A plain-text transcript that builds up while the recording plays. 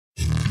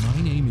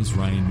is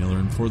Ryan Miller,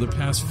 and for the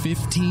past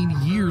 15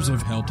 years,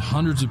 I've helped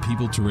hundreds of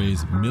people to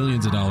raise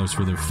millions of dollars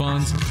for their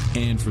funds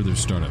and for their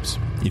startups.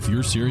 If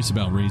you're serious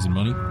about raising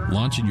money,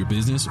 launching your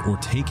business, or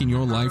taking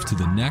your life to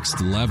the next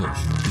level,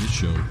 this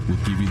show will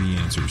give you the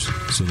answers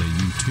so that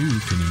you too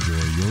can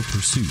enjoy your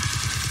pursuit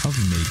of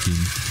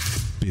making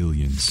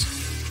billions.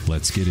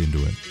 Let's get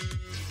into it.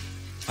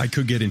 I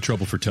could get in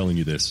trouble for telling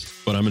you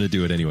this, but I'm going to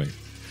do it anyway.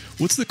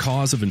 What's the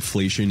cause of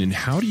inflation and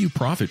how do you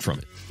profit from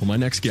it? Well, my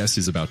next guest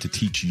is about to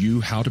teach you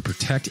how to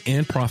protect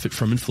and profit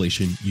from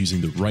inflation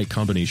using the right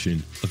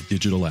combination of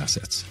digital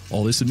assets.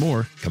 All this and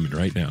more coming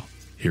right now.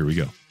 Here we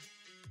go.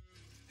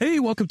 Hey,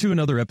 welcome to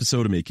another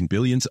episode of Making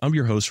Billions. I'm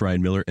your host,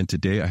 Ryan Miller, and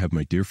today I have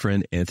my dear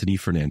friend, Anthony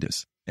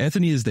Fernandez.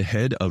 Anthony is the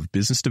head of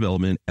business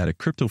development at a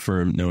crypto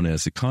firm known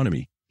as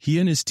Economy. He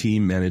and his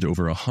team manage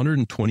over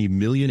 120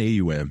 million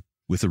AUM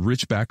with a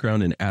rich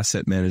background in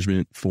asset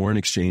management, foreign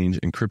exchange,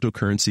 and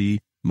cryptocurrency,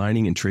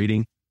 mining and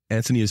trading.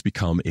 Anthony has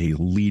become a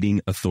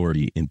leading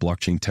authority in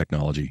blockchain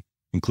technology,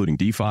 including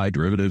DeFi,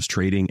 derivatives,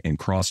 trading, and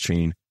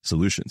cross-chain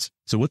solutions.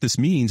 So what this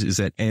means is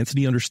that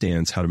Anthony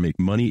understands how to make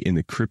money in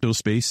the crypto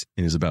space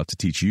and is about to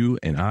teach you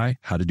and I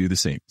how to do the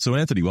same. So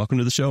Anthony, welcome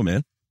to the show,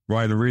 man.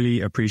 Ryan, I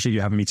really appreciate you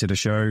having me to the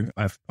show.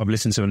 I've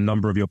listened to a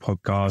number of your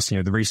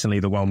podcasts, recently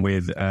the one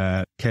with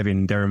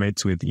Kevin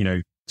Dermot with,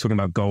 talking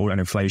about gold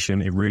and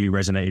inflation. It really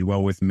resonated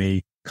well with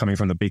me coming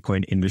from the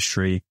Bitcoin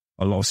industry.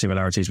 A lot of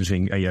similarities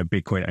between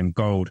Bitcoin and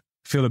gold.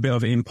 Feel a bit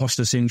of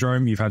imposter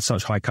syndrome. You've had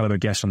such high caliber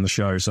guests on the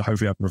show, so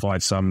hopefully I can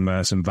provide some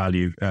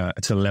value to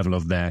the level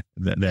of their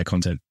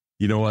content.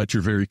 You know what?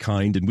 You're very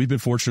kind, and we've been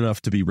fortunate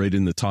enough to be rated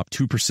in the top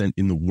 2%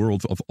 in the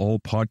world of all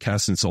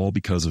podcasts, and it's all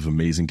because of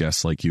amazing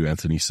guests like you,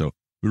 Anthony. So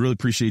we really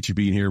appreciate you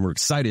being here, and we're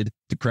excited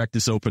to crack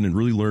this open and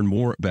really learn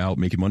more about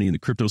making money in the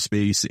crypto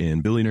space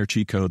and billionaire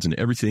cheat codes and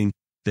everything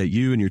that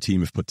you and your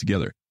team have put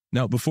together.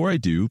 Now, before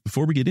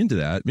we get into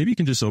that, maybe you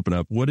can just open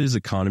up, what is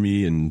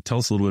Economy, and tell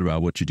us a little bit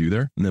about what you do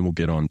there, and then we'll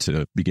get on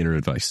to beginner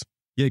advice.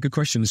 Yeah, good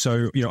question.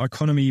 So,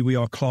 Economy, we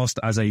are classed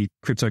as a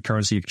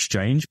cryptocurrency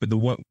exchange, but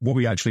what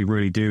we actually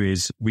really do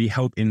is we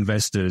help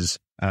investors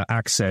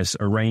access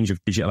a range of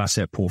digital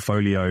asset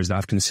portfolios that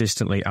have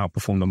consistently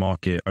outperformed the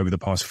market over the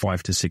past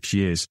 5 to 6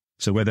 years.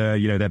 So whether,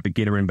 they're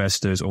beginner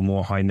investors or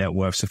more high net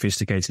worth,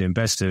 sophisticated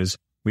investors,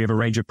 we have a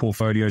range of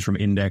portfolios from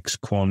index,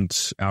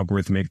 quant,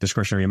 algorithmic,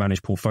 discretionary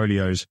managed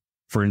portfolios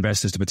for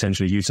investors to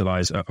potentially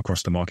utilize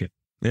across the market.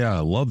 Yeah,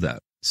 I love that.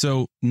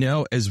 So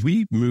now as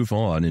we move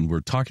on and we're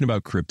talking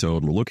about crypto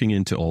and we're looking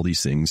into all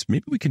these things,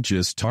 maybe we can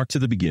just talk to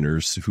the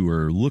beginners who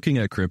are looking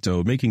at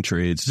crypto, making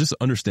trades, just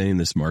understanding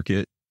this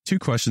market. 2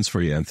 questions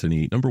for you,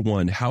 Anthony. Number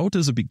 1, how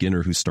does a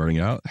beginner who's starting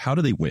out, how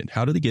do they win?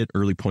 How do they get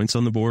early points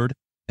on the board?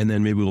 And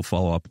then maybe we'll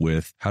follow up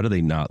with, how do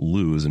they not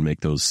lose and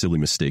make those silly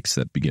mistakes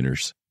that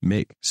beginners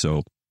make?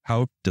 So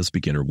how does a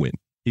beginner win?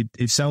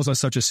 It sounds like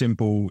such a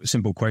simple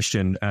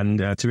question. And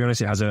to be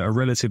honest, it has a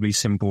relatively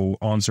simple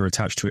answer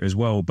attached to it as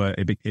well, but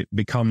it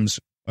becomes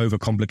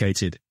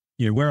overcomplicated.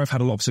 Where I've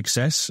had a lot of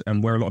success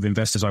and where a lot of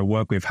investors I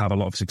work with have a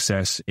lot of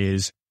success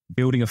is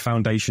building a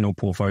foundational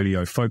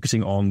portfolio,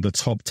 focusing on the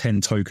top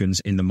 10 tokens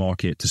in the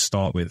market to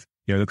start with.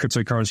 The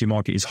cryptocurrency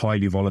market is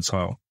highly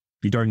volatile.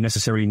 You don't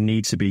necessarily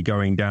need to be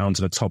going down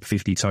to the top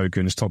 50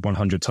 tokens, top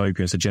 100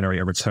 tokens to generate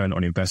a return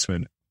on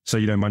investment. So,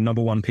 my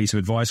number 1 piece of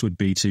advice would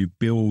be to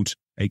build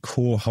a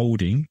core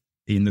holding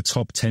in the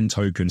top 10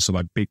 tokens, so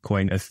like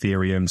Bitcoin,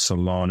 Ethereum,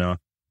 Solana,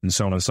 and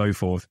so on and so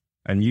forth,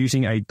 and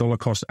using a dollar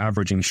cost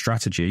averaging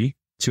strategy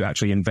to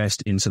actually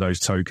invest into those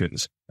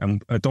tokens.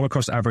 And a dollar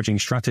cost averaging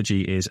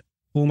strategy is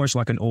almost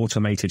like an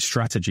automated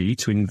strategy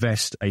to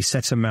invest a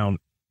set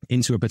amount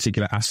into a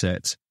particular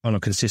asset on a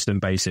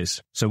consistent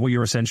basis. So what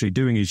you're essentially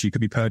doing is you could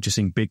be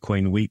purchasing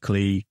Bitcoin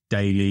weekly,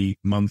 daily,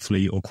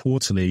 monthly, or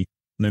quarterly,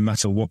 no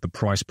matter what the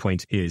price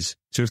point is.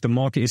 So if the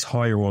market is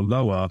higher or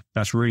lower,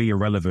 that's really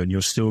irrelevant.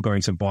 You're still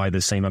going to buy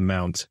the same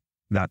amount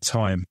that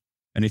time.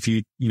 And if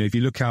you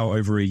look out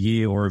over a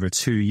year or over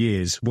 2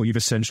 years, what you've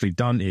essentially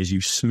done is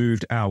you've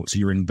smoothed out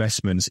your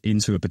investments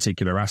into a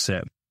particular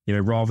asset,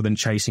 rather than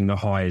chasing the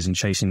highs and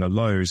chasing the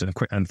lows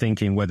and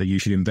thinking whether you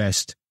should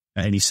invest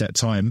at any set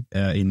time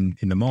in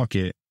the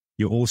market.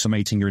 You're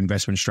automating your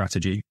investment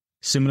strategy.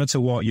 Similar to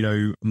what,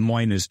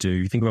 miners do.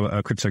 You think about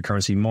a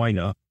cryptocurrency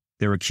miner,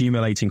 they're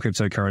accumulating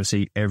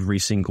cryptocurrency every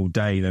single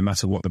day, no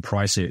matter what the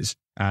price is.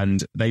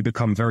 And they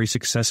become very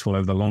successful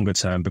over the longer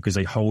term because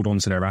they hold on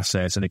to their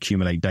assets and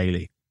accumulate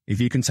daily.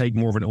 If you can take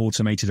more of an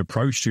automated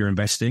approach to your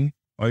investing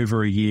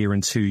over a year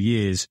and 2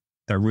 years,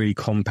 that really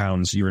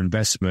compounds your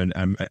investment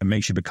and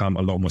makes you become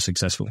a lot more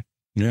successful.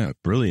 Yeah,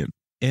 brilliant.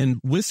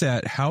 And with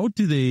that, how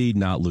do they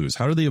not lose?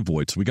 How do they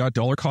avoid? So we got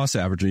dollar cost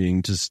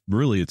averaging, just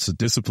really it's a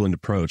disciplined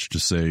approach to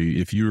say,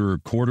 if you're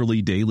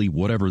quarterly, daily,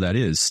 whatever that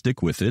is,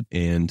 stick with it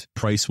and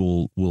price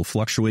will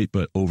fluctuate,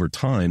 but over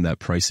time that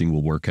pricing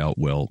will work out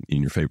well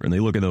in your favor. And they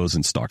look at those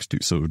in stocks too.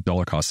 So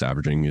dollar cost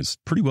averaging is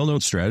pretty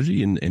well-known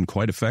strategy and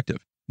quite effective.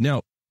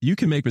 Now, you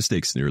can make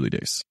mistakes in the early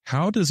days.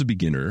 How does a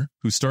beginner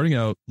who's starting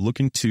out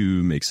looking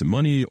to make some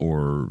money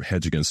or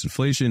hedge against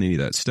inflation, any of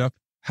that stuff,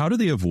 how do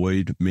they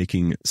avoid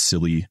making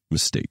silly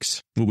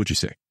mistakes? What would you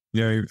say?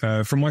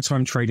 From my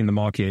time trading the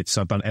markets,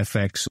 I've done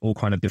FX, all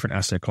kind of different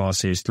asset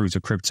classes through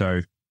to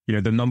crypto.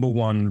 The number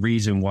one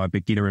reason why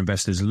beginner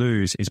investors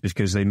lose is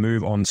because they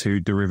move on to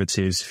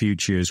derivatives,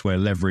 futures, where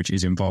leverage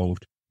is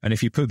involved. And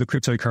if you put the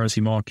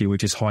cryptocurrency market,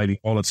 which is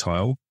highly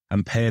volatile,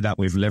 and pair that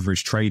with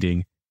leverage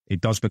trading, it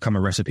does become a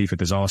recipe for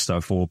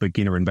disaster for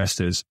beginner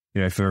investors.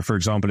 For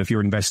example, if you're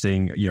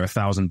investing,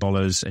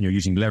 $1,000 and you're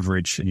using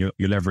leverage and you're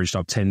leveraged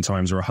up 10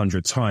 times or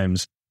 100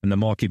 times, and the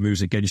market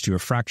moves against you a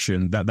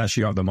fraction, that's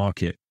you out the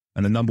market.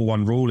 And the number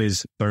one rule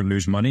is don't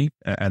lose money.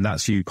 And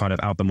that's you kind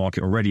of out the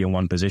market already in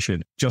one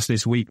position. Just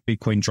this week,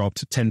 Bitcoin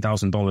dropped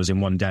 $10,000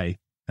 in one day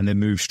and then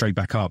moved straight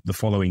back up the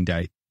following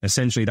day.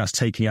 Essentially, that's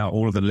taking out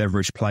all of the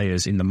leverage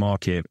players in the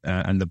market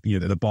and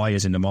the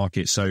buyers in the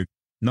market. So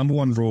number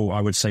one rule, I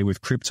would say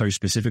with crypto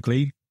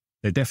specifically,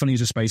 there definitely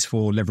is a space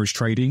for leverage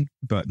trading,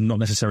 but not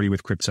necessarily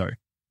with crypto.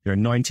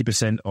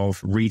 90%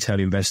 of retail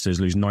investors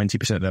lose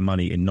 90% of their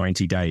money in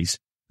 90 days.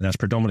 And that's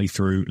predominantly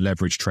through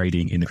leverage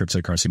trading in the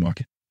cryptocurrency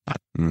market.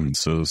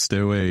 So stay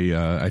away.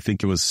 I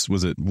think was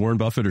it Warren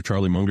Buffett or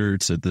Charlie Munger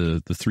said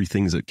the three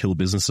things that kill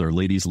business are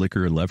ladies,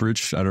 liquor, and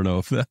leverage. I don't know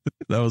if that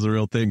was a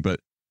real thing, but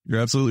you're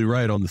absolutely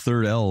right. On the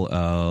third L,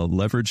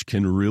 leverage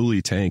can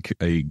really tank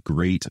a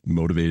great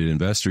motivated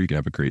investor. You can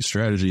have a great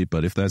strategy,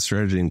 but if that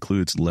strategy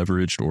includes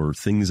leveraged or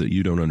things that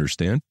you don't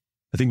understand,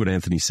 I think what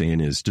Anthony's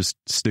saying is just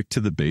stick to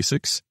the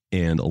basics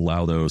and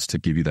allow those to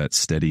give you that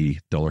steady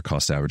dollar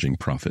cost averaging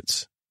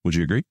profits. Would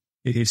you agree?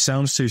 It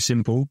sounds too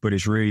simple, but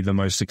it's really the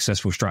most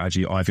successful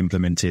strategy I've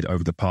implemented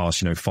over the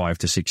past, 5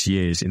 to 6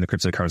 years in the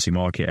cryptocurrency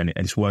market. And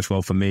it's worked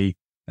well for me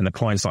and the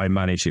clients that I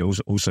manage. It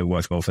also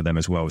works well for them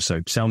as well. So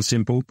it sounds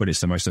simple, but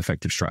it's the most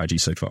effective strategy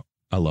so far.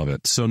 I love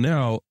it. So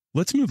now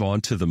let's move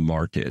on to the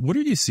market. What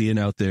are you seeing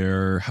out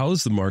there? How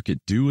is the market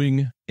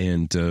doing?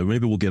 And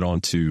maybe we'll get on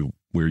to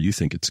where you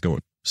think it's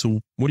going. So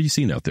what are you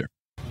seeing out there?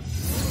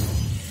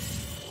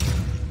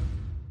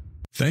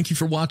 Thank you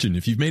for watching.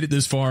 If you've made it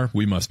this far,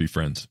 we must be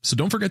friends. So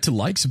don't forget to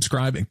like,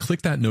 subscribe, and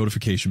click that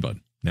notification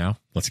button. Now,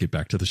 let's get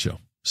back to the show.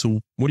 So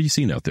what are you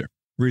seeing out there?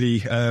 Really,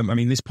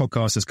 this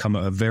podcast has come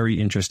at a very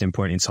interesting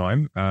point in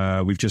time.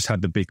 We've just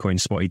had the Bitcoin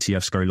spot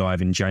ETFs go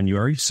live in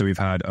January. So we've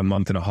had a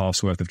month and a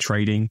half's worth of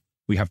trading.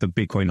 We have the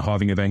Bitcoin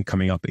halving event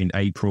coming up in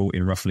April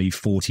in roughly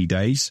 40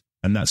 days.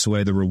 And that's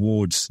where the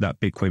rewards that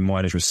Bitcoin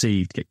miners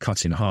received get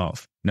cut in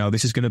half. Now,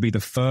 this is going to be the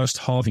first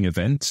halving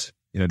event.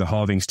 The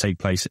halvings take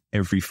place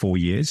every 4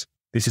 years.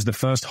 This is the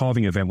first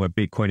halving event where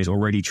Bitcoin is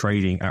already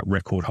trading at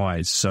record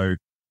highs. So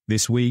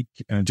this week,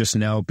 just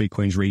now,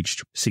 Bitcoin's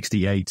reached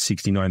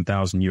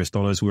 $69,000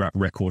 US. We're at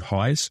record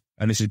highs.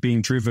 And this is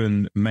being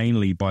driven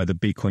mainly by the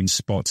Bitcoin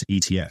spot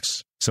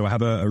ETFs. So I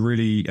have a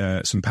really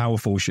some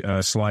powerful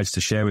slides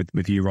to share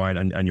with you,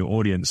 Ryan, and your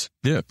audience.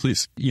 Yeah,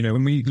 please.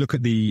 When we look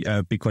at the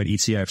Bitcoin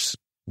ETFs,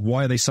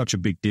 why are they such a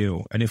big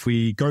deal? And if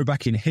we go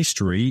back in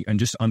history and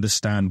just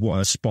understand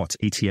what a spot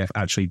ETF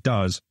actually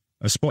does,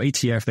 a spot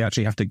ETF, they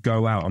actually have to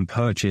go out and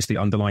purchase the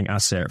underlying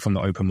asset from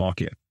the open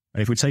market.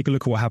 And if we take a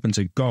look at what happened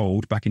to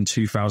gold back in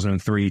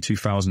 2003,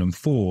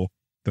 2004,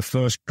 the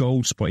first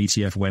gold spot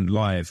ETF went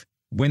live.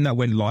 When that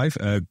went live,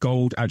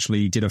 gold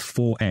actually did a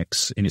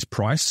 4x in its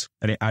price,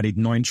 and it added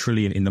 9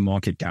 trillion in the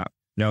market cap.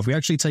 Now, if we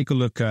actually take a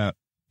look at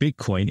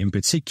Bitcoin in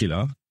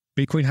particular,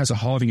 Bitcoin has a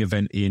halving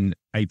event in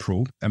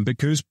April. And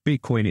because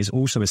Bitcoin is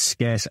also a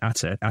scarce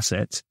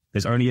asset,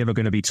 there's only ever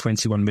going to be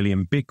 21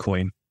 million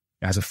Bitcoin.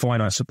 It has a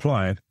finite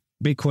supply.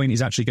 Bitcoin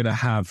is actually going to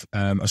have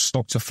a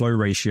stock to flow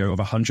ratio of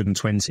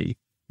 120,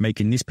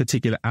 making this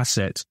particular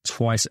asset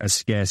twice as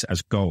scarce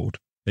as gold.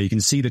 Now you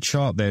can see the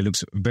chart there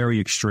looks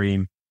very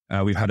extreme.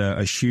 We've had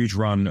a huge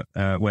run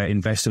where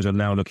investors are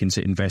now looking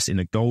to invest in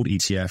a gold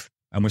ETF.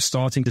 And we're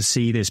starting to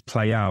see this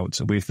play out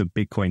with the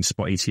Bitcoin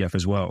spot ETF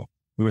as well.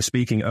 We were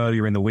speaking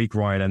earlier in the week,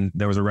 Ryan, and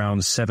there was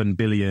around 7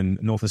 billion,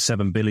 north of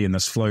 7 billion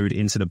that's flowed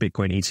into the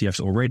Bitcoin ETFs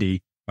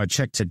already. I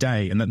checked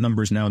today, and that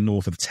number is now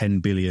north of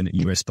 $10 billion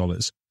US.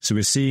 So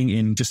we're seeing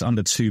in just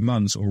under 2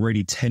 months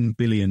already $10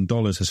 billion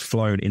has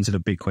flown into the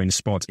Bitcoin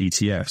spot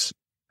ETFs.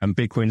 And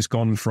Bitcoin's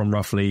gone from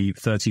roughly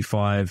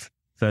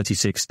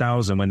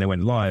 36,000 when they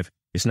went live.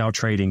 It's now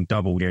trading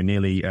double,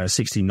 nearly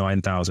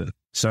 69,000.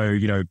 So,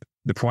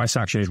 the price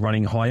action is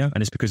running higher,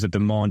 and it's because the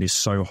demand is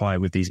so high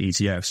with these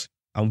ETFs.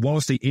 And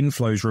whilst the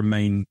inflows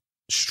remain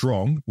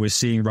strong, we're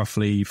seeing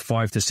roughly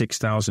 5,000 to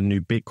 6,000 new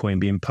Bitcoin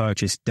being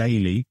purchased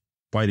daily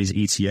by these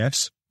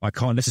ETFs. I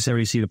can't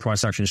necessarily see the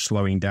price action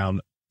slowing down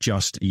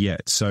just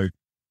yet. So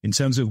in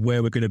terms of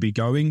where we're going to be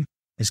going,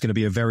 it's going to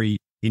be a very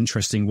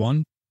interesting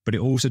one, but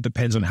it also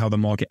depends on how the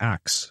market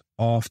acts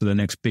after the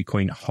next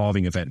Bitcoin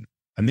halving event.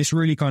 And this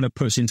really kind of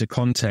puts into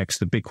context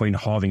the Bitcoin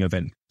halving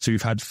event. So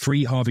we've had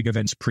 3 halving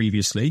events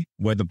previously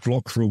where the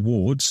block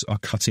rewards are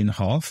cut in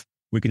half.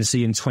 We can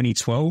see in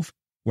 2012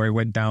 where it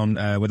went down,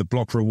 where the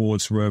block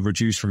rewards were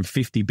reduced from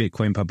 50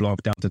 Bitcoin per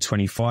block down to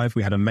 25.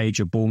 We had a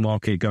major bull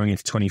market going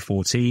into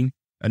 2014.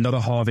 Another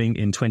halving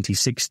in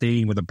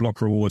 2016 where the block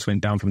rewards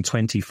went down from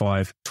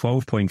 25,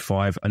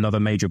 12.5, another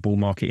major bull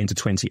market into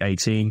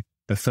 2018.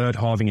 The third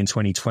halving in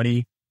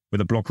 2020, with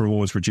the block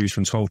rewards reduced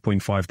from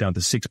 12.5 down to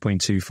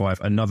 6.25,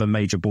 another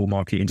major bull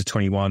market into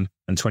 21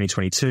 and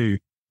 2022,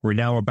 we're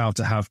now about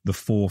to have the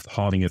fourth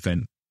halving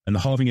event. And the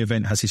halving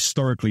event has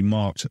historically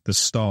marked the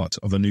start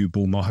of a new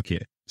bull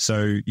market.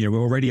 So, we're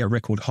already at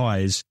record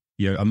highs,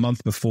 a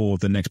month before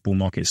the next bull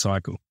market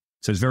cycle.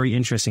 So it's very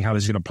interesting how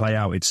this is going to play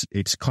out.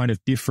 It's kind of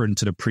different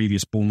to the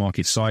previous bull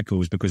market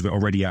cycles because we're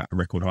already at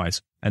record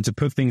highs. And to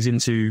put things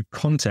into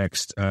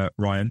context,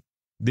 Ryan,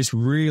 this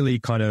really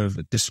kind of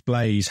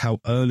displays how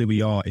early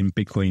we are in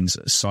Bitcoin's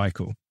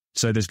cycle.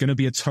 So there's going to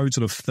be a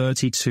total of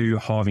 32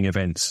 halving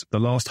events. The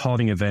last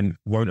halving event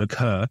won't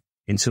occur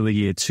until the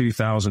year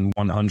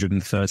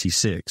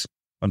 2136,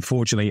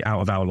 unfortunately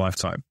out of our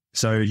lifetime.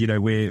 So,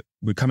 we're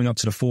coming up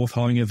to the fourth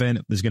halving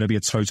event. There's going to be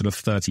a total of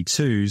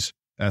 32.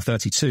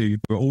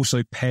 We're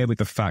also paired with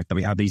the fact that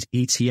we have these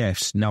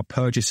ETFs now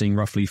purchasing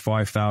roughly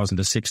 5,000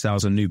 to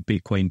 6,000 new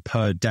Bitcoin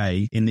per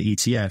day in the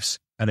ETFs.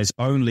 And there's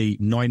only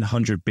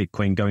 900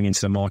 Bitcoin going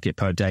into the market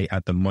per day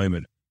at the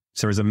moment.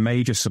 So there's a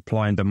major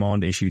supply and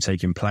demand issue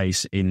taking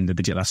place in the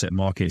digital asset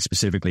market,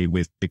 specifically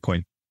with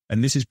Bitcoin.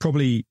 And this is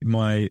probably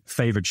my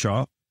favorite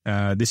chart.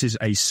 This is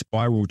a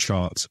spiral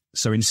chart.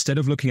 So instead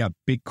of looking at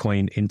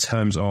Bitcoin in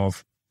terms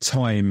of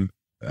time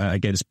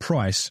against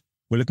price,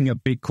 we're looking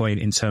at Bitcoin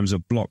in terms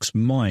of blocks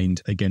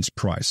mined against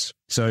price.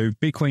 So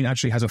Bitcoin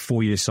actually has a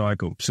 4-year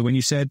cycle. So when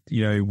you said,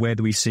 where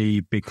do we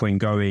see Bitcoin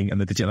going and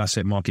the digital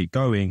asset market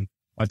going?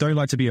 I don't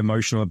like to be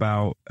emotional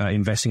about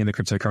investing in the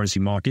cryptocurrency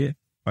market.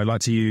 I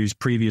like to use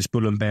previous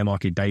bull and bear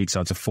market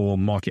data to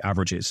form market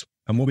averages.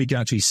 And what we can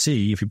actually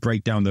see, if you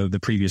break down the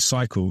previous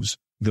cycles,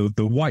 the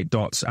white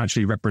dots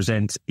actually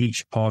represent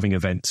each halving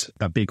event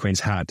that Bitcoin's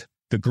had.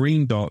 The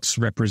green dots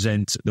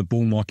represent the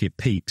bull market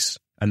peaks,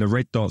 and the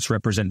red dots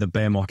represent the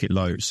bear market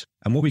lows.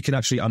 And what we can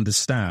actually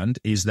understand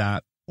is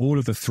that all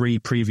of the 3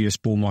 previous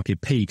bull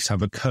market peaks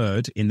have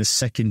occurred in the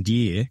second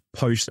year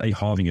post a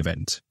halving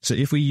event. So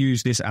if we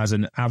use this as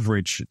an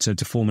average to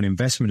form an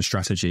investment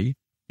strategy,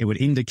 it would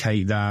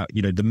indicate that,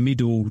 the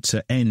middle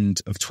to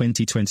end of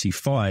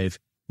 2025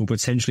 will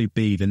potentially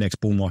be the next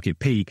bull market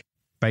peak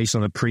based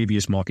on the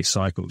previous market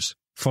cycles.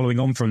 Following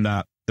on from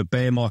that, the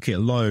bear market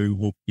low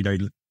will,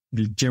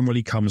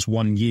 generally comes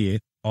 1 year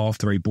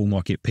after a bull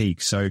market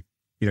peak. So,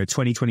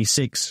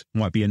 2026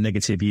 might be a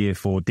negative year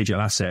for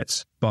digital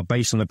assets, but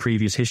based on the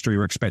previous history,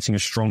 we're expecting a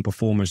strong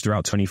performance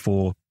throughout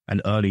 24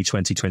 and early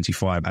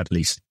 2025 at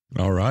least.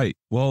 All right.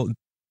 Well,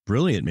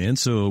 brilliant, man.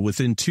 So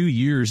within 2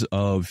 years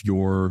of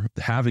your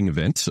halving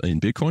event in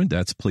Bitcoin,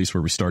 that's a place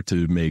where we start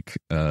to make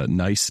a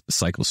nice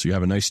cycle. So you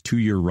have a nice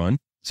 2-year run.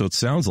 So it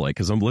sounds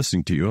like, as I'm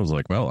listening to you, I was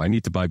like, well, I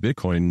need to buy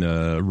Bitcoin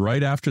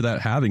right after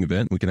that halving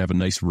event. We can have a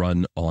nice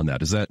run on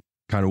that. Is that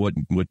kind of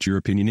what your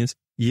opinion is?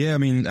 Yeah, I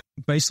mean,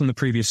 based on the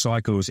previous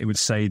cycles, it would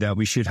say that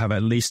we should have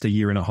at least a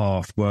year and a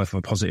half worth of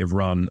a positive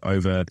run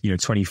over,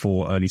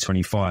 24, early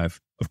 25.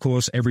 Of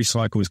course, every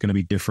cycle is going to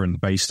be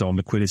different based on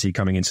liquidity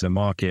coming into the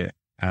market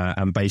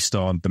and based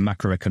on the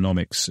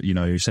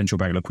macroeconomics, central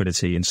bank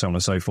liquidity and so on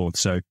and so forth.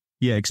 So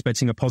yeah,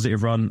 expecting a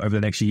positive run over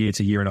the next year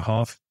to year and a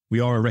half.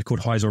 We are at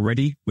record highs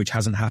already, which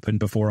hasn't happened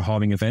before a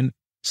halving event.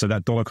 So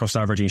that dollar cost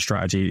averaging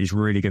strategy is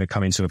really going to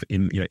come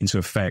into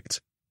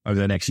effect over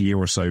the next year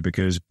or so,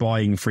 because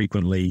buying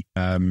frequently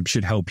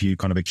should help you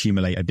kind of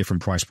accumulate at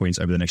different price points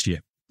over the next year.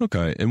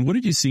 Okay. And what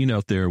have you seen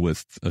out there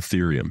with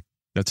Ethereum?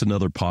 That's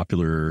another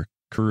popular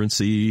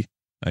currency.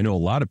 I know a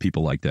lot of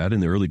people like that.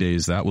 In the early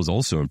days, that was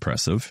also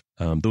impressive.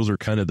 Those are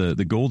kind of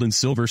the gold and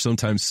silver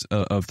sometimes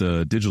of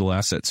the digital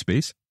asset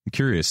space. I'm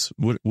curious,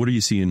 what are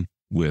you seeing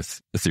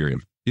with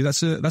Ethereum? Yeah,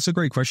 that's a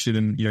great question.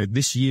 And,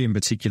 this year in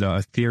particular,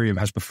 Ethereum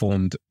has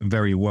performed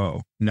very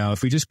well. Now,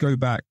 if we just go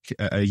back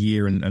a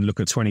year and look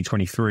at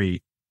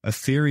 2023,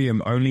 Ethereum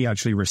only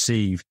actually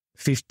received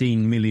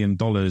 $15 million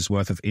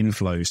worth of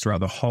inflows throughout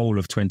the whole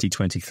of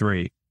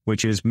 2023,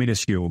 which is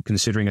minuscule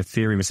considering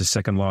Ethereum is the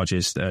second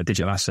largest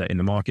digital asset in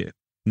the market.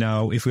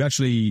 Now, if we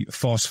actually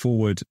fast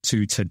forward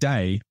to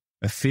today,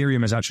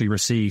 Ethereum has actually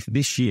received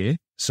this year,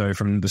 so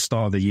from the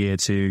start of the year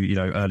to,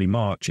 early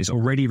March, it's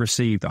already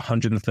received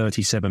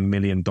 $137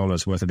 million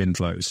worth of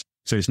inflows.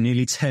 So it's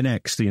nearly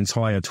 10x the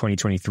entire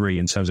 2023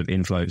 in terms of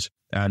inflows.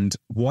 And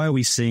why are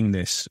we seeing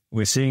this?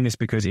 We're seeing this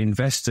because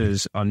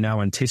investors are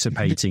now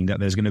anticipating that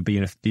there's going to be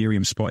an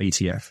Ethereum spot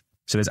ETF.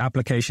 So there's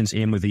applications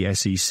in with the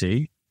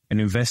SEC,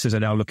 and investors are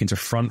now looking to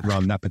front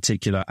run that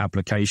particular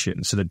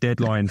application. So the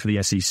deadline for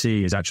the SEC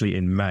is actually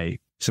in May.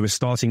 So we're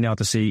starting now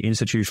to see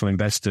institutional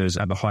investors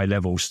at the high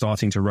level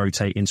starting to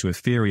rotate into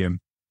Ethereum.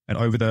 And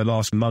over the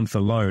last month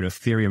alone,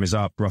 Ethereum is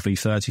up roughly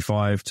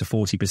 35 to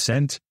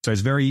 40%. So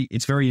it's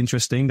very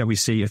interesting that we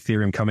see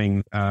Ethereum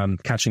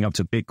catching up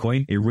to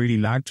Bitcoin. It really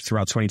lagged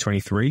throughout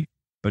 2023,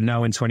 but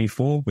now in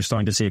 24, we're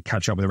starting to see it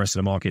catch up with the rest of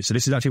the market. So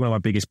this is actually one of my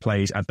biggest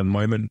plays at the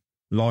moment.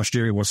 Last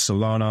year, it was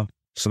Solana.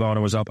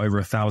 Solana was up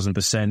over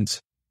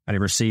 1,000%, and it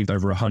received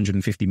over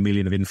 150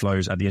 million of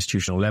inflows at the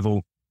institutional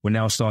level. We're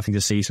now starting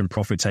to see some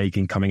profit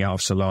taking coming out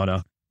of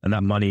Solana, and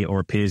that money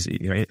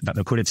that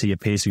liquidity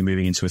appears to be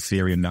moving into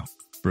Ethereum now.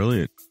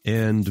 Brilliant.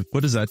 And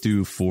what does that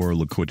do for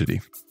liquidity?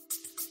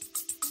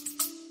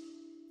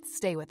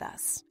 Stay with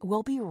us.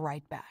 We'll be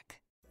right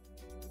back.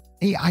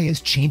 AI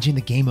is changing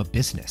the game of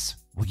business.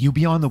 Will you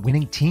be on the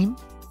winning team?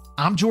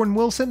 I'm Jordan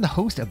Wilson, the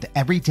host of the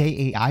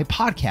Everyday AI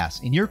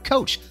podcast, and your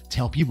coach to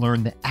help you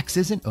learn the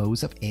X's and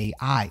O's of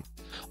AI.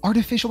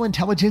 Artificial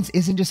intelligence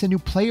isn't just a new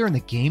player in the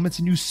game, it's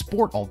a new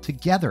sport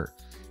altogether.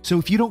 So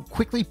if you don't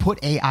quickly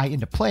put AI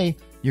into play,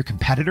 your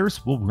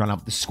competitors will run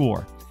up the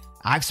score.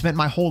 I've spent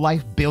my whole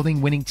life building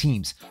winning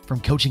teams,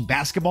 from coaching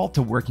basketball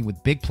to working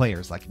with big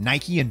players like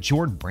Nike and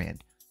Jordan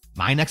Brand.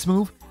 My next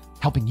move?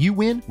 Helping you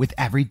win with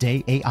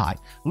Everyday AI.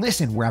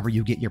 Listen wherever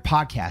you get your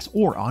podcasts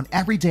or on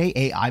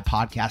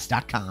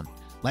everydayaipodcast.com.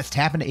 Let's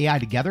tap into AI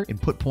together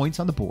and put points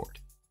on the board.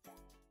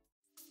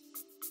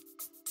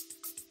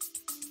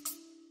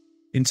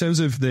 In terms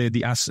of the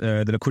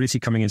liquidity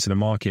coming into the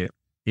market,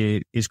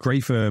 it is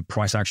great for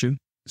price action.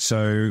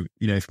 So,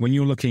 when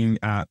you're looking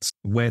at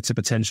where to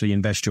potentially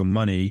invest your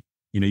money,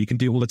 you can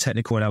do all the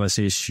technical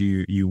analysis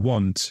you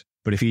want,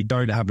 but if you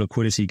don't have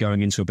liquidity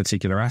going into a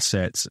particular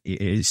asset,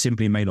 it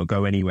simply may not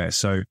go anywhere.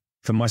 So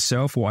for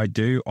myself, what I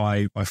do,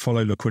 I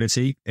follow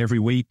liquidity. Every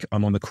week,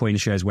 I'm on the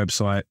CoinShares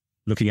website,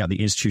 looking at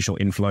the institutional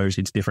inflows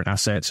into different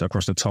assets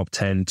across the top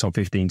 10, top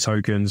 15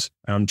 tokens.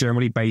 And I'm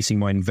generally basing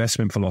my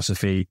investment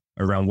philosophy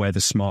around where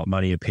the smart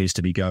money appears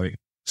to be going.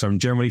 So I'm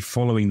generally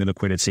following the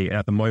liquidity.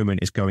 At the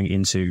moment, it's going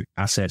into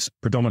assets,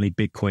 predominantly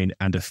Bitcoin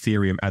and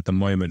Ethereum at the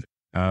moment.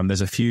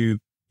 There's a few,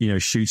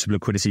 shoots of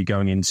liquidity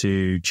going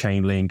into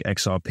Chainlink,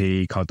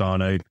 XRP,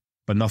 Cardano,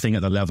 but nothing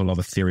at the level of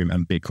Ethereum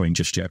and Bitcoin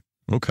just yet.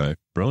 Okay,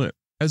 brilliant.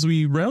 As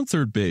we round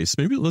third base,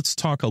 maybe let's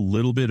talk a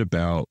little bit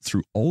about,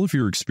 through all of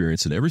your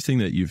experience and everything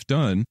that you've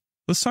done,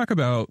 let's talk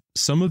about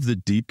some of the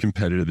deep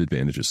competitive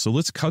advantages. So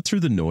let's cut through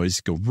the noise,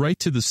 go right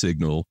to the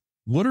signal.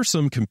 What are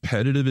some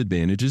competitive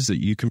advantages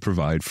that you can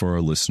provide for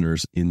our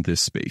listeners in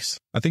this space?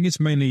 I think it's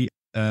mainly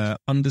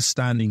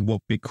understanding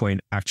what Bitcoin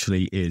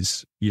actually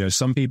is.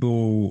 Some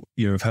people,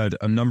 have heard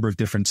a number of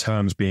different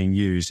terms being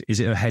used. Is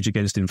it a hedge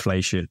against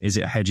inflation? Is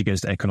it a hedge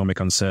against economic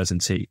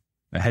uncertainty?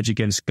 A hedge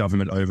against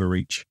government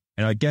overreach?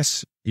 And I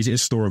guess, is it a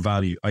store of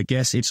value? I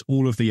guess it's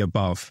all of the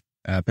above,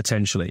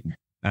 potentially.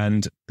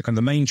 And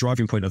the main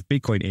driving point of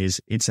Bitcoin is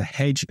it's a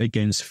hedge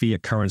against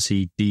fiat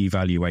currency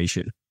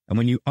devaluation. And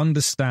when you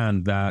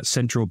understand that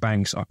central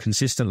banks are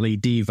consistently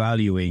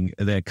devaluing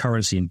their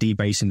currency and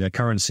debasing their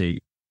currency,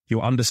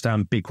 you'll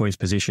understand Bitcoin's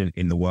position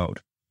in the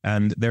world.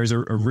 And there's a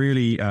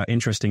really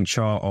interesting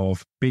chart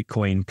of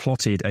Bitcoin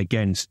plotted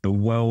against the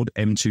world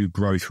M2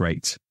 growth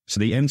rate.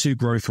 So the M2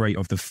 growth rate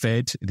of the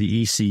Fed,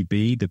 the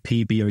ECB, the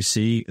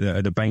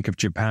PBOC, the Bank of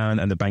Japan,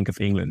 and the Bank of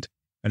England.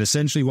 And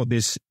essentially what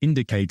this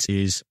indicates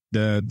is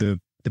the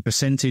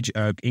percentage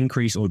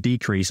increase or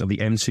decrease of the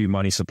M2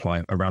 money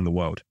supply around the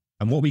world.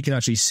 And what we can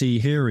actually see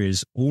here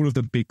is all of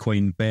the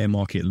Bitcoin bear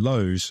market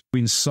lows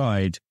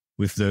coincide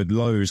with the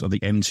lows of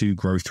the M2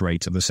 growth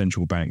rate of the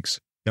central banks.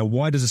 Now,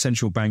 why does a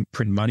central bank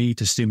print money?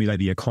 To stimulate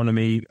the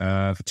economy,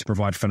 to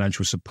provide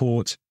financial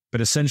support. But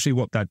essentially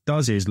what that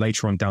does is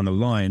later on down the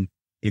line,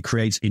 it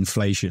creates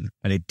inflation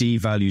and it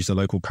devalues the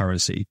local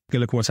currency.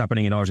 Look at what's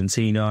happening in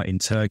Argentina, in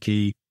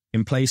Turkey,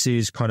 in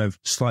places kind of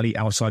slightly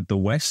outside the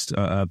West,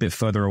 a bit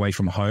further away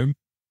from home.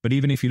 But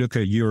even if you look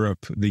at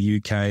Europe, the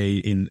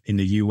UK, in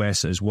the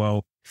US as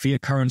well,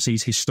 fiat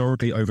currencies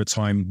historically over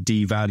time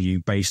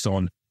devalue based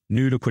on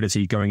new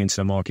liquidity going into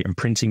the market and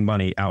printing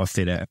money out of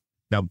thin air.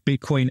 Now,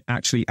 Bitcoin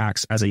actually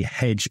acts as a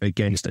hedge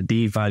against a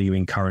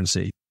devaluing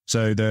currency.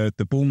 So the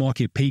bull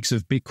market peaks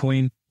of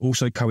Bitcoin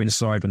also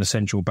coincide when the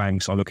central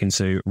banks are looking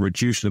to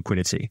reduce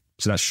liquidity.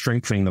 So that's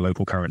strengthening the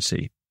local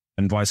currency.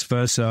 And vice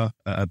versa,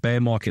 a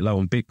bear market low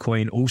on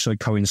Bitcoin also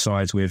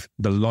coincides with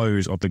the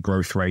lows of the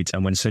growth rate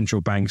and when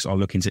central banks are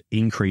looking to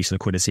increase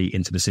liquidity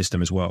into the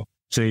system as well.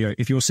 So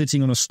if you're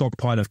sitting on a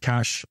stockpile of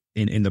cash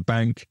in the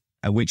bank,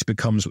 which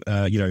becomes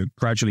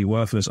gradually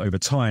worthless over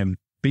time,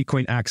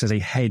 Bitcoin acts as a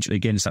hedge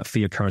against that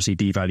fiat currency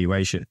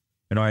devaluation.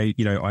 And I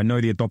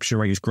know the adoption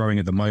rate is growing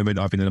at the moment.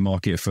 I've been in the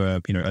market for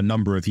a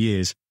number of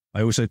years.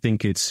 I also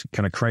think it's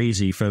kind of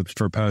crazy for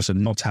a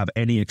person not to have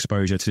any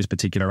exposure to this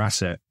particular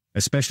asset,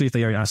 especially if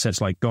they own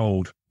assets like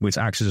gold, which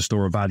acts as a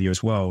store of value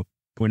as well.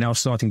 We're now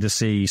starting to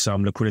see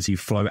some liquidity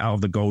flow out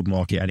of the gold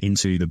market and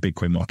into the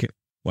Bitcoin market.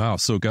 Wow.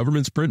 So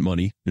governments print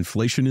money,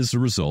 inflation is the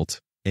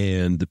result,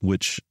 and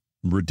which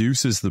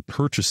reduces the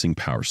purchasing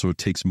power. So it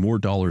takes more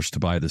dollars to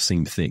buy the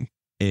same thing.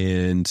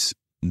 And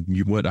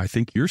what I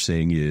think you're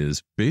saying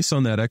is, based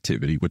on that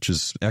activity, which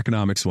is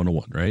economics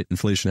 101, right?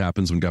 Inflation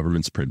happens when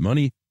governments print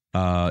money.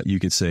 You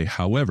can say,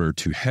 however,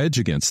 to hedge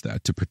against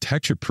that, to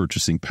protect your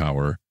purchasing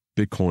power,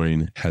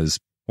 Bitcoin has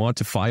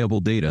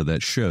quantifiable data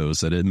that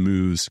shows that it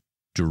moves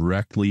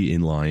directly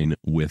in line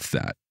with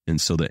that. And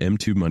so the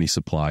M2 money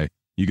supply,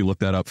 you can look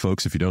that up,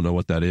 folks. If you don't know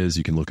what that is,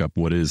 you can look up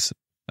what is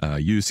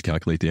used to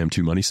calculate the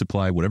M2 money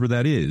supply. Whatever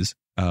that is,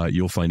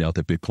 you'll find out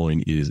that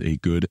Bitcoin is a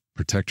good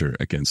protector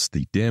against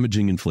the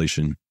damaging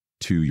inflation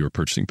to your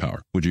purchasing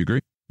power. Would you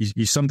agree?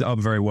 You summed it up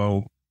very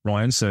well,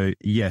 Ryan. So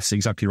yes,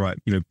 exactly right.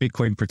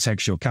 Bitcoin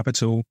protects your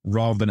capital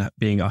rather than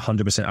being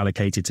 100%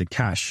 allocated to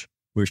cash,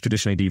 which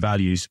traditionally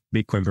devalues.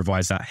 Bitcoin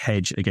provides that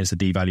hedge against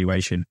the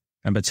devaluation.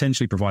 and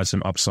potentially provide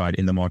some upside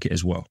in the market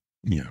as well.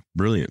 Yeah,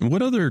 brilliant.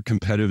 What other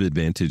competitive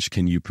advantage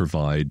can you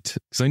provide?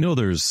 Because I know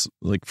there's,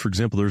 like, for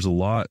example, there's a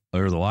lot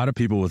of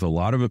people with a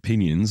lot of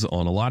opinions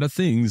on a lot of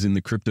things in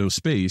the crypto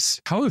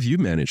space. How have you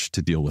managed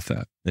to deal with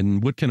that?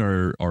 And what can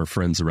our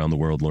friends around the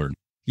world learn?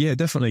 Yeah,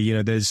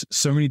 definitely. There's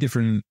so many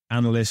different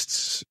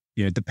analysts,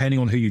 depending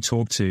on who you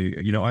talk to.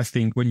 I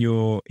think when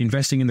you're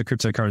investing in the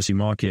cryptocurrency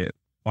market,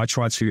 I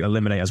try to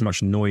eliminate as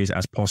much noise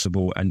as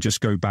possible and just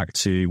go back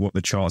to what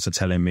the charts are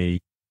telling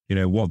me,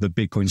 what the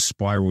Bitcoin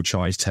spiral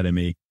chart is telling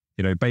me.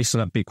 Based on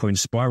that Bitcoin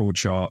spiral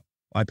chart,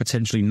 I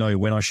potentially know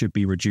when I should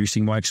be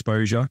reducing my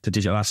exposure to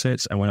digital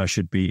assets and when I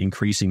should be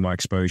increasing my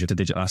exposure to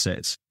digital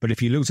assets. But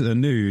if you looked at the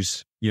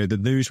news, the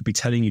news would be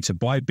telling you to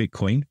buy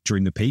Bitcoin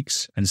during the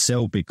peaks and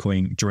sell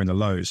Bitcoin during the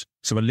lows.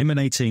 So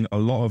eliminating a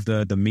lot of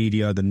the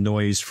media, the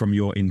noise from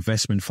your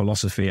investment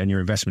philosophy and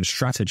your investment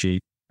strategy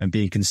and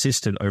being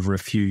consistent over a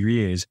few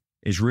years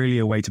is really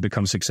a way to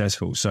become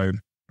successful. So,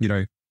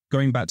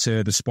 going back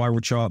to the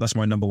spiral chart, that's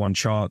my number one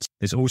chart.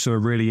 There's also a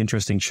really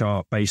interesting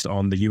chart based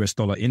on the US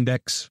dollar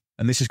index.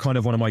 And this is kind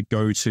of one of my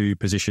go-to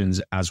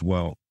positions as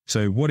well.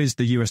 So what is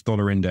the US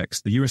dollar index?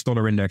 The US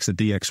dollar index, the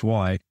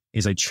DXY,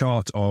 is a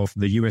chart of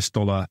the US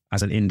dollar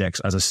as an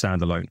index as a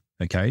standalone.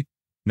 Okay.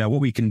 Now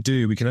what we can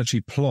do, we can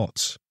actually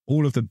plot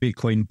all of the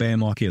Bitcoin bear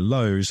market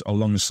lows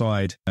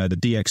alongside the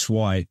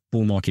DXY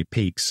bull market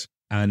peaks.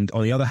 And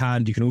on the other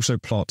hand, you can also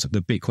plot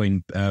the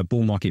Bitcoin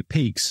bull market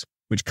peaks,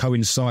 which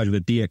coincide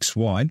with the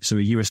DXY, so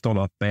a US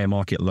dollar bear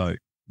market low.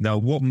 Now,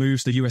 what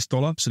moves the US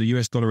dollar? So the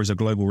US dollar is a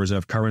global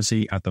reserve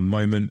currency at the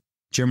moment.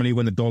 Generally,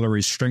 when the dollar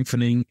is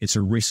strengthening, it's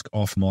a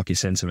risk-off market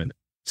sentiment.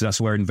 So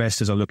that's where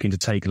investors are looking to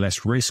take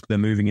less risk. They're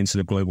moving into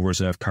the global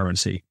reserve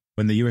currency.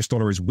 When the US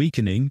dollar is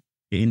weakening,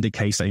 it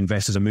indicates that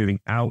investors are moving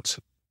out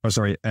of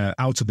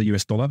the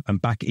US dollar and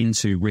back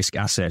into risk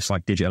assets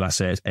like digital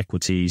assets,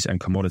 equities, and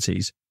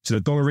commodities. So the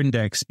dollar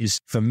index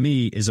for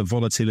me, is a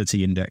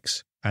volatility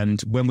index.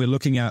 And when we're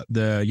looking at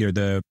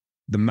the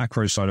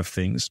macro side of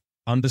things,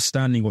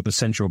 understanding what the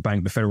central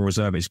bank, the Federal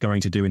Reserve, is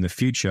going to do in the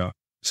future.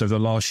 So the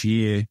last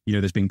year,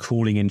 there's been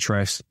cooling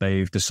interest.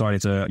 They've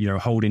decided to,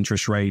 hold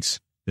interest rates.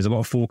 There's a lot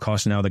of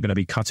forecasts now they're going to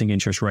be cutting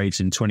interest rates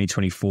in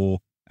 2024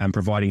 and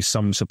providing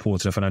some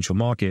support to the financial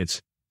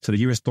markets. So the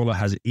US dollar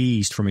has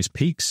eased from its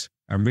peaks,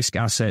 and risk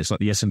assets like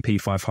the S&P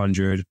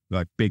 500,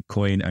 like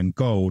Bitcoin and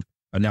gold,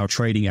 are now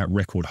trading at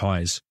record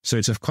highs. So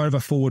it's a kind of a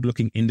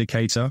forward-looking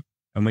indicator.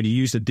 And when you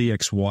use the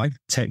DXY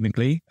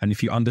technically, and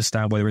if you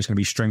understand whether it's going to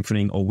be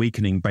strengthening or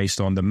weakening based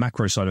on the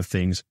macro side of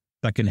things,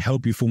 that can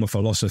help you form a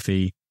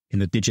philosophy in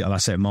the digital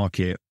asset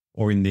market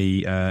or in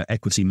the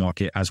equity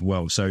market as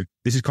well. So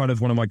this is kind of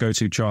one of my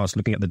go-to charts,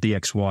 looking at the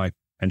DXY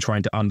and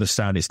trying to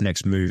understand its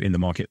next move in the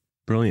market.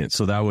 Brilliant.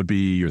 So that would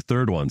be your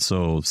third one.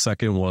 So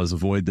second was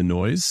avoid the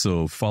noise.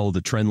 So follow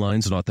the trend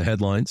lines, not the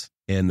headlines.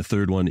 And the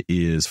third one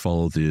is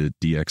follow the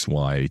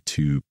DXY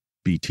to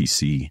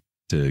BTC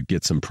to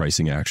get some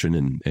pricing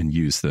action and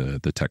use the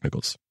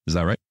technicals. Is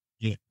that right?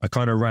 Yeah. I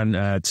kind of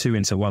ran two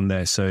into one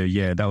there. So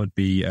yeah, that would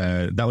be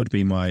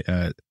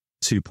my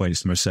 2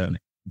 points most certainly.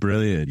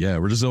 Brilliant. Yeah,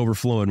 we're just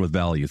overflowing with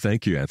value.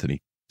 Thank you,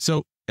 Anthony.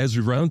 So as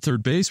we round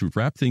third base, we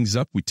wrap things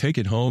up, we take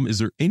it home. Is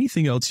there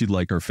anything else you'd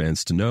like our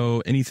fans to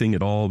know? Anything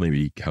at all?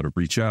 Maybe how to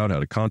reach out, how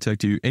to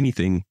contact you,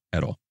 anything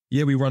at all?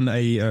 Yeah, we run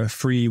a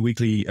free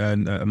weekly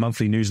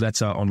monthly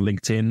newsletter on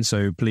LinkedIn.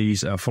 So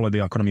please follow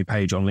the Economy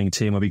page on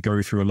LinkedIn, where we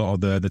go through a lot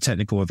of the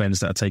technical events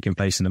that are taking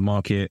place in the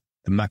market,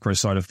 the macro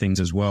side of things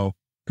as well.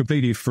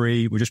 Completely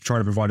free. We're just trying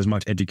to provide as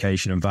much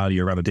education and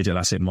value around the digital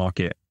asset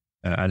market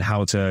and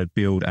how to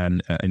build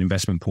an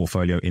investment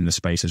portfolio in the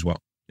space as well.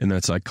 And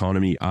that's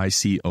Economy,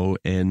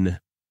 ICONMY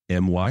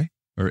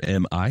or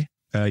MI?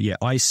 Yeah,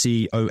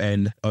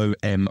 ICONOMI.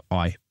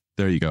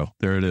 There you go.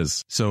 There it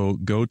is. So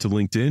go to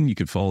LinkedIn. You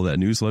can follow that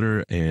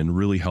newsletter and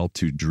really help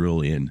to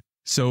drill in.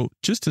 So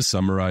just to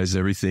summarize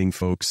everything,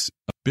 folks,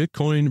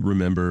 Bitcoin,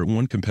 remember,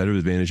 one competitive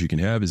advantage you can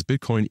have is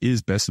Bitcoin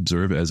is best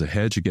observed as a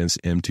hedge against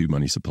M2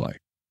 money supply.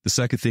 The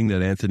second thing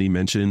that Anthony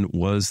mentioned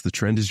was the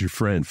trend is your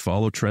friend.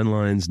 Follow trend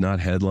lines, not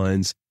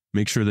headlines.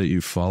 Make sure that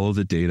you follow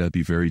the data.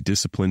 Be very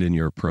disciplined in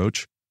your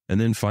approach. And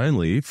then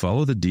finally,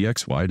 follow the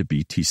DXY to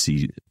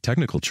BTC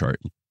technical chart.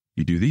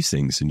 You do these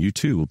things and you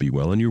too will be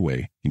well on your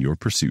way in your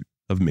pursuit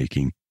of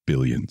making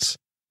billions.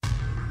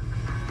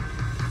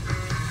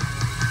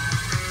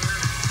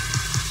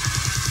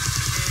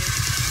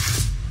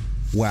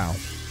 Wow,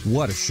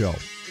 what a show.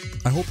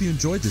 I hope you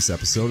enjoyed this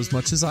episode as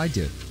much as I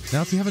did.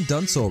 Now, if you haven't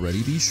done so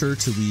already, be sure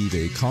to leave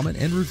a comment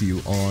and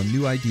review on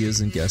new ideas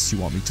and guests you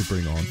want me to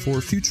bring on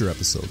for future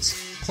episodes.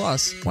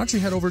 Plus, why don't you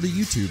head over to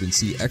YouTube and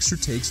see extra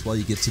takes while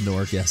you get to know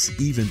our guests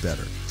even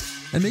better.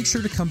 And make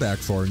sure to come back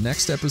for our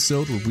next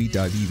episode where we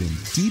dive even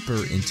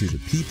deeper into the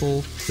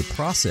people, the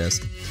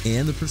process,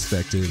 and the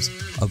perspectives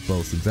of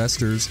both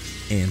investors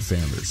and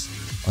founders.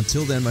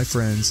 Until then, my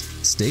friends,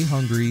 stay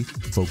hungry,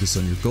 focus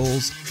on your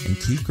goals, and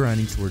keep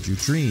grinding towards your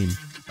dream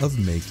of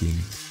making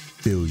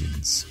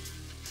billions.